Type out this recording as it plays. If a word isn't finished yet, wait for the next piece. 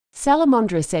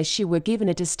Salamandra says she were given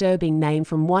a disturbing name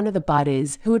from one of the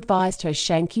buddies who advised her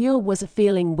Shanquella was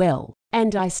feeling well,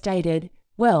 and I stated,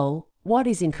 well, what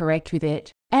is incorrect with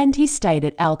it? And he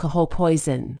stated alcohol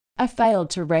poison. I failed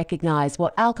to recognize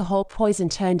what alcohol poison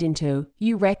turned into.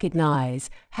 You recognize,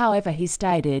 however, he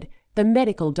stated, the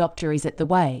medical doctor is at the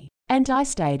way. And I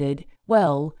stated,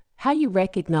 well, how you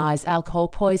recognize alcohol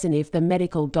poison if the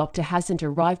medical doctor hasn't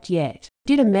arrived yet?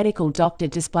 Did a medical doctor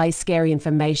display scary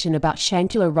information about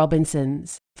Shanquella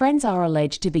Robinson's? Friends are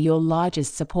alleged to be your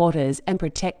largest supporters and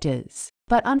protectors.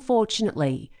 But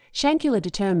unfortunately, Shanquella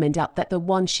determined out that the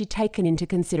ones she'd taken into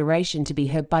consideration to be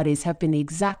her buddies have been the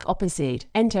exact opposite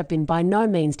and have been by no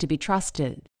means to be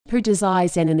trusted. Who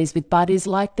desires enemies with buddies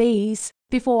like these?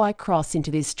 Before I cross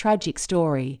into this tragic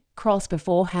story, cross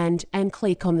beforehand and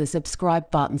click on the subscribe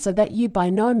button so that you by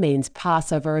no means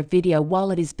pass over a video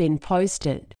while it is being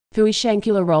posted. Who is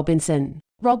Shanquella Robinson?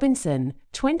 Robinson,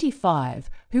 25,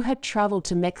 who had traveled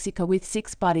to Mexico with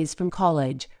 6 buddies from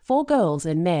college, 4 girls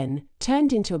and men,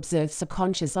 turned into observed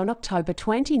subconscious on October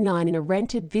 29 in a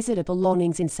rented visitor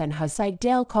belongings in San Jose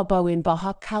del Cabo in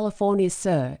Baja California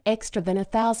Sur, extra than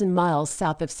 1,000 miles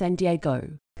south of San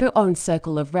Diego. Her own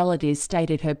circle of relatives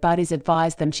stated her buddies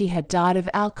advised them she had died of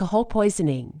alcohol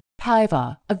poisoning.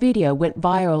 However, a video went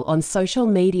viral on social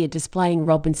media displaying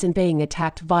Robinson being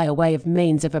attacked via way of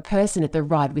means of a person at the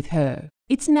ride with her.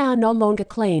 It's now no longer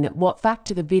clear at what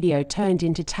factor the video turned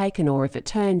into taken or if it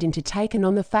turned into taken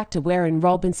on the factor wherein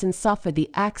Robinson suffered the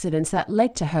accidents that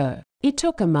led to her. It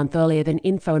took a month earlier than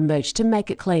info emerged to make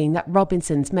it clear that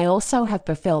Robinson's may also have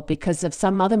befell because of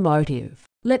some other motive.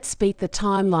 Let's speed the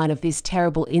timeline of this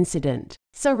terrible incident.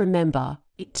 So remember,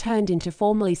 it turned into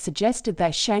formally suggested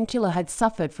that Shanquella had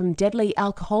suffered from deadly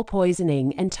alcohol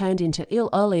poisoning and turned into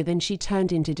ill earlier than she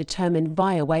turned into determined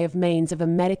via way of means of a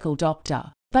medical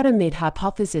doctor. But amid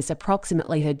hypothesis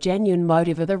approximately her genuine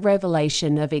motive of the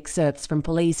revelation of excerpts from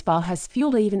police file has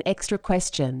fueled even extra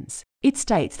questions. It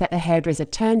states that the hairdresser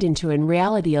turned into in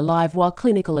reality alive while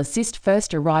clinical assist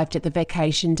first arrived at the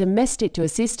vacation domestic to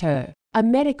assist her. A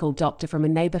medical doctor from a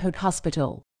neighborhood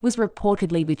hospital was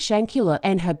reportedly with Shanquella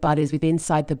and her buddies with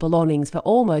inside the belongings for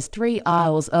almost 3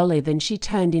 hours earlier than she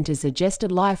turned into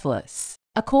suggested lifeless.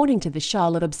 According to the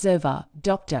Charlotte Observer,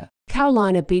 Dr.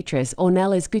 Carolina Beatriz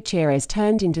Ornelas Gutierrez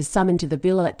turned into summoned to the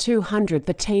villa at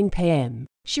 2:13 p.m.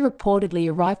 She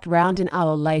reportedly arrived around an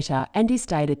hour later and is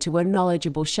stated to her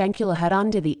knowledgeable Shanquella had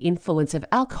under the influence of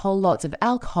alcohol lots of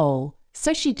alcohol,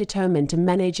 so she determined to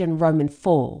manage and roam in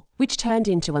 4, which turned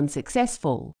into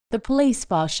unsuccessful. The police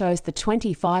file shows the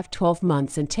 12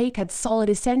 months antique had solid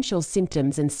essential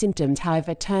symptoms and symptoms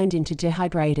however turned into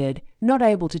dehydrated, not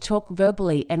able to talk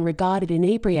verbally and regarded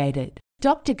inebriated.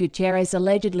 Dr. Gutierrez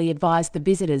allegedly advised the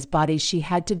visitor's buddies she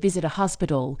had to visit a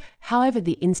hospital, however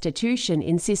the institution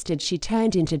insisted she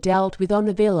turned into dealt with on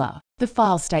the villa. The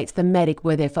file states the medic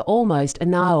were there for almost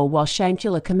an hour while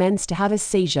Shanquella commenced to have a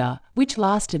seizure, which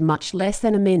lasted much less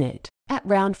than a minute. At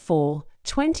round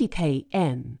 4:20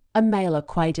 p.m., a male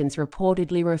acquaintance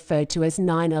reportedly referred to as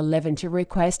 911 to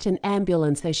request an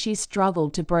ambulance as she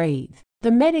struggled to breathe.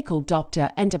 The medical doctor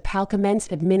and a pal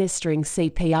commenced administering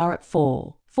CPR at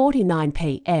 4:49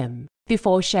 p.m.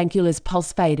 before Shanquella's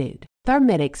pulse faded.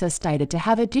 Paramedics are stated to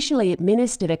have additionally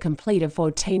administered a complete of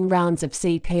 14 rounds of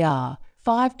CPR,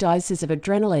 5 doses of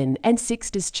adrenaline and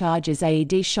 6 discharges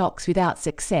AED shocks without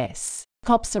success.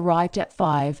 Cops arrived at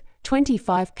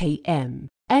 5:25 p.m.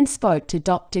 and spoke to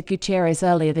Dr. Gutierrez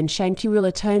earlier than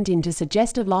Shanquella turned into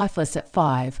suggested lifeless at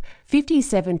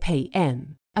 5:57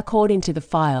 p.m. According to the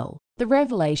file, the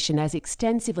revelation has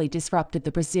extensively disrupted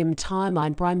the presumed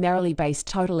timeline primarily based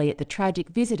totally at the tragic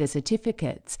visitor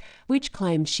certificates, which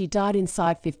claimed she died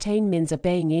inside 15 minutes of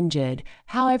being injured.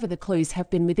 However, the clues have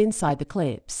been with inside the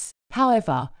clips.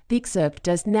 However, the excerpt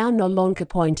does now no longer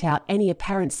point out any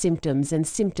apparent symptoms and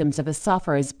symptoms of a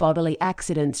sufferer's bodily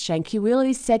accidents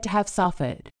Shanquella is said to have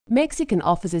suffered. Mexican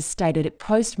officers stated it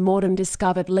post-mortem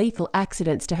discovered lethal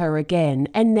accidents to her again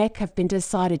and neck have been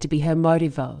decided to be her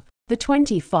motive of. The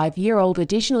 25-year-old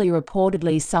additionally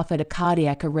reportedly suffered a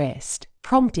cardiac arrest,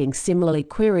 prompting similarly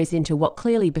queries into what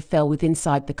clearly befell with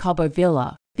inside the Cabo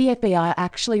Villa. The FBI are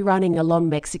actually running along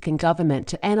Mexican government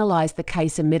to analyze the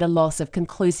case amid a loss of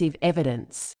conclusive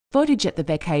evidence. Footage at the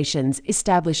vacations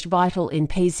established vital in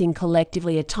piecing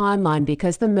collectively a timeline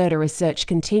because the murder research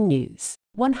continues.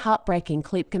 One heartbreaking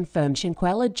clip confirmed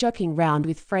Shanquella joking round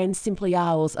with friends simply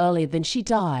hours earlier than she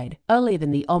died, earlier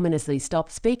than the ominously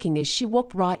stopped speaking as she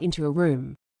walked right into a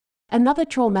room. Another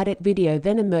traumatic video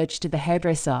then emerged to the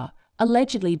hairdresser,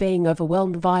 allegedly being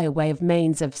overwhelmed via way of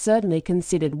means of certainly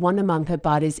considered one among her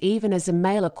buddies even as a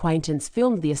male acquaintance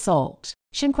filmed the assault.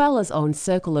 Shanquella's own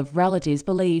circle of relatives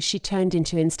believes she turned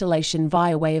into installation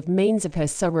via way of means of her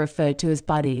so referred to as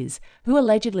buddies, who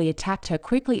allegedly attacked her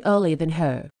quickly earlier than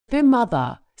her. Her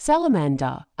mother,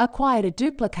 Salamander, acquired a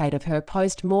duplicate of her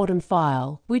post-mortem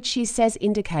file, which she says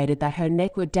indicated that her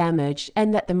neck were damaged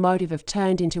and that the motive of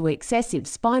turned into excessive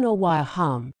spinal wire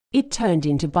harm. It turned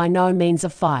into by no means a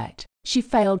fight. She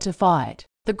failed to fight.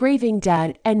 The grieving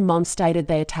dad and mom stated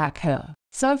they attacked her.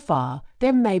 So far,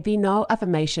 there may be no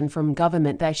affirmation from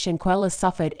government that Shanquella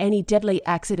suffered any deadly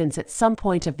accidents at some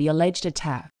point of the alleged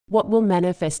attack. What will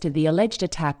manifest to the alleged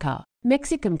attacker?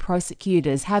 Mexican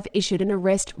prosecutors have issued an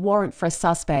arrest warrant for a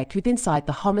suspect within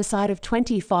the homicide of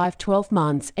 12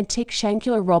 months antique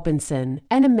Shanquella Robinson,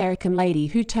 an American lady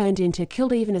who turned into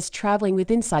killed even as traveling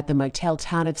within the motel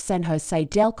town of San Jose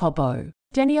del Cabo.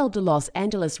 Danielle de Los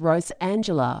Angeles Rose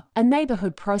Angela, a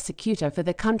neighborhood prosecutor for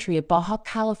the country of Baja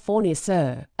California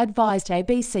Sur, advised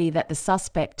ABC that the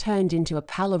suspect turned into a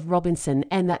pal of Robinson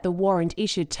and that the warrant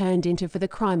issued turned into for the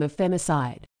crime of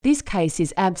femicide. This case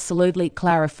is absolutely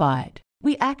clarified.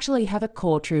 We actually have a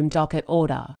courtroom docket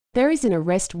order. There is an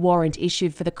arrest warrant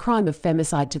issued for the crime of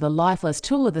femicide to the lifeless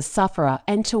tool of the sufferer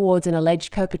and towards an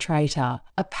alleged perpetrator,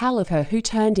 a pal of her who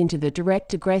turned into the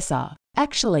direct aggressor.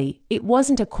 Actually, it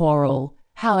wasn't a quarrel.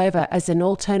 However, as an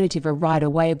alternative to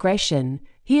right-of-way aggression,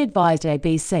 he advised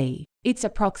ABC, it's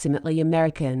approximately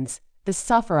Americans, the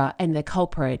sufferer and the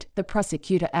culprit, the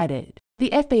prosecutor added.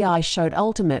 The FBI showed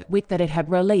ultimate wit that it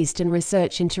had released and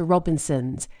research into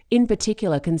Robinson's, in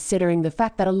particular considering the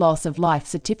fact that a loss of life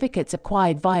certificates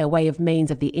acquired via way of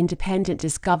means of the independent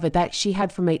discovered that she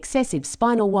had from excessive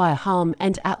spinal wire harm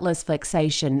and atlas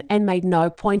flexation and made no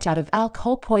point out of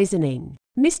alcohol poisoning.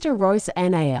 Mr. Rosa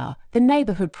Anaya, the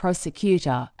neighborhood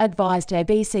prosecutor, advised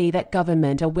ABC that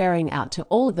government are wearing out to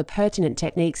all of the pertinent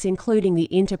techniques including the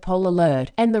Interpol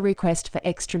alert and the request for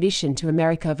extradition to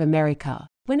America.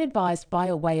 When advised by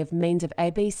a way of means of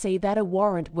ABC that a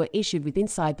warrant were issued with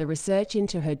inside the research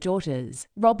into her daughters,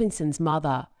 Robinson's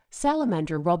mother,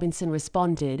 Salamander Robinson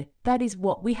responded, that is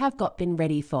what we have got been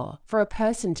ready for a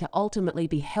person to ultimately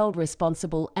be held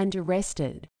responsible and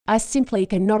arrested. I simply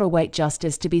cannot await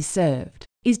justice to be served.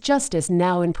 Is justice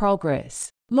now in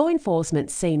progress? Law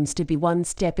enforcement seems to be one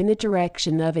step in the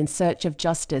direction of in search of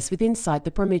justice with inside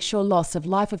the premature loss of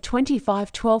life of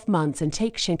 12 months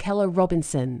antique Shanquella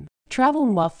Robinson. Travel,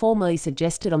 while formally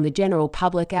suggested on the general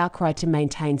public outcry to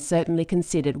maintain, certainly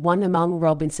considered one among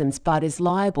Robinson's buddies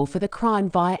liable for the crime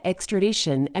via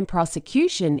extradition and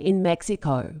prosecution in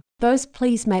Mexico. Those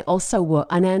pleas may also were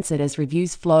unanswered as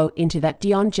reviews flow into that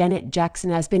Dion Janet Jackson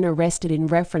has been arrested in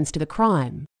reference to the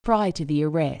crime. Prior to the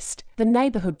arrest, the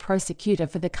neighborhood prosecutor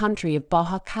for the country of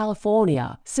Baja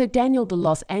California, Sir Daniel de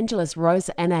Los Angeles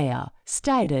Rosa Anaya,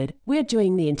 stated, we're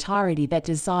doing the entirety that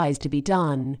desires to be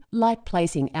done, like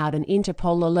placing out an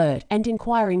Interpol alert and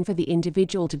inquiring for the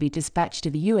individual to be dispatched to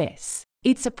the U.S.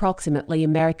 It's approximately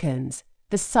Americans,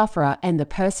 the sufferer and the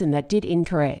person that did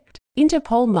incorrect.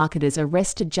 Interpol marketers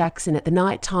arrested Jackson at the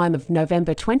night time of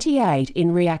November 28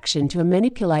 in reaction to a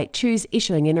manipulate choose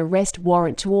issuing an arrest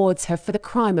warrant towards her for the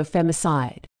crime of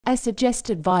femicide. As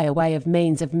suggested via way of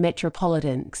means of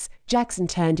Metropolitans, Jackson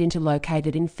turned into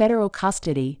located in federal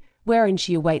custody, wherein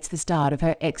she awaits the start of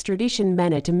her extradition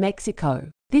manner to Mexico.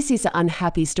 This is an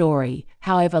unhappy story,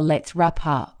 however let's wrap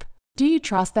up. Do you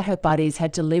trust that her buddies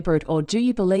had deliberate or do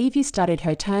you believe you studied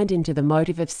her turned into the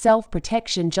motive of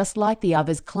self-protection just like the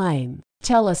others claim?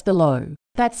 Tell us below.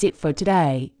 That's it for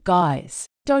today, guys.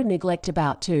 Don't neglect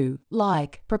to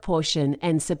like, proportion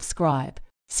and subscribe.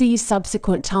 See you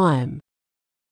subsequent time.